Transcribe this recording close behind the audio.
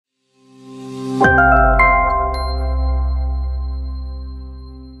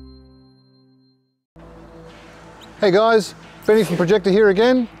Hey guys, Benny from Projecta here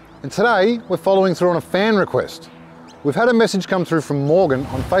again, and today we're following through on a fan request. We've had a message come through from Morgan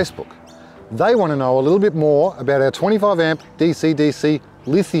on Facebook. They want to know a little bit more about our 25 amp DC-DC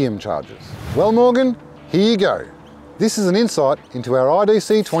lithium chargers. Well Morgan, here you go. This is an insight into our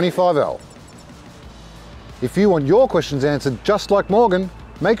IDC 25L. If you want your questions answered just like Morgan,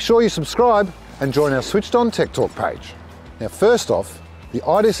 make sure you subscribe and join our Switched On Tech Talk page. Now first off, the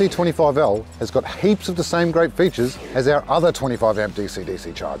IDC 25L has got heaps of the same great features as our other 25 amp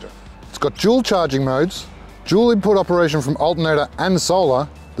DC-DC charger. It's got dual charging modes, dual input operation from alternator and solar,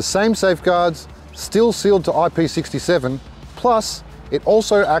 the same safeguards, still sealed to IP67, plus it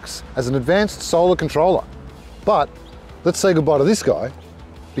also acts as an advanced solar controller. But let's say goodbye to this guy,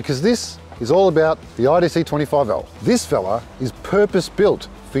 because this is all about the IDC 25L. This fella is purpose built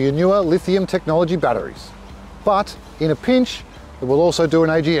for your newer lithium technology batteries. But in a pinch, it will also do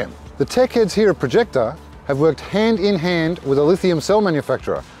an AGM. The tech heads here at Projecta have worked hand in hand with a lithium cell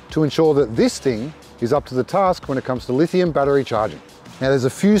manufacturer to ensure that this thing is up to the task when it comes to lithium battery charging. Now there's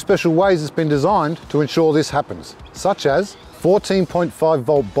a few special ways it's been designed to ensure this happens, such as 14.5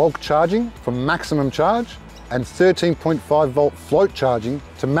 volt bulk charging for maximum charge and 13.5 volt float charging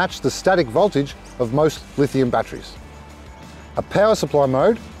to match the static voltage of most lithium batteries. A power supply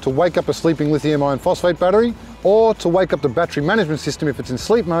mode to wake up a sleeping lithium iron phosphate battery, or to wake up the battery management system if it's in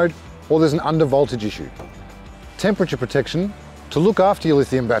sleep mode or there's an undervoltage issue. Temperature protection to look after your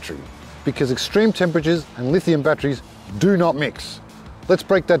lithium battery, because extreme temperatures and lithium batteries do not mix. Let's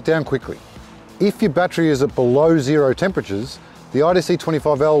break that down quickly. If your battery is at below zero temperatures, the IDC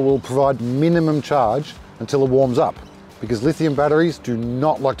 25L will provide minimum charge until it warms up, because lithium batteries do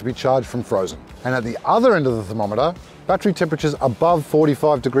not like to be charged from frozen. And at the other end of the thermometer, battery temperatures above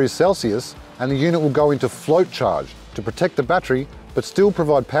 45 degrees Celsius and the unit will go into float charge to protect the battery but still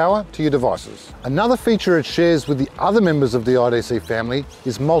provide power to your devices. Another feature it shares with the other members of the IDC family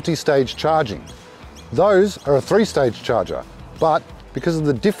is multi-stage charging. Those are a 3-stage charger, but because of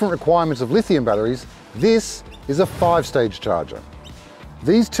the different requirements of lithium batteries, this is a 5-stage charger.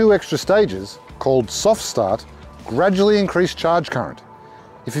 These 2 extra stages, called soft start, gradually increase charge current.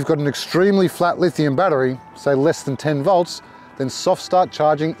 If you've got an extremely flat lithium battery, say less than 10 volts, then soft start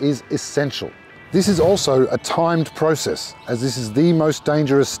charging is essential. This is also a timed process, as this is the most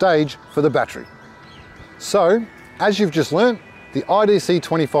dangerous stage for the battery. So, as you've just learnt, the IDC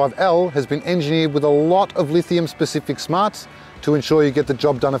 25L has been engineered with a lot of lithium specific smarts to ensure you get the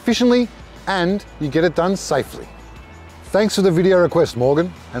job done efficiently and you get it done safely. Thanks for the video request,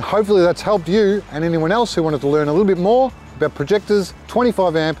 Morgan, and hopefully that's helped you and anyone else who wanted to learn a little bit more about Projecta's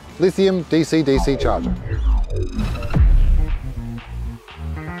 25 amp lithium DC-DC charger.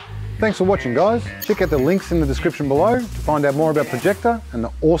 Thanks for watching guys. Check out the links in the description below to find out more about Projecta and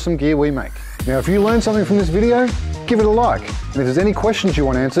the awesome gear we make. Now if you learned something from this video, give it a like. And if there's any questions you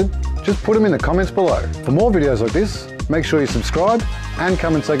want answered, just put them in the comments below. For more videos like this, make sure you subscribe and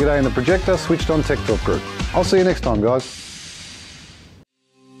come and say good day in the Projecta Switched On Tech Talk group. I'll see you next time guys.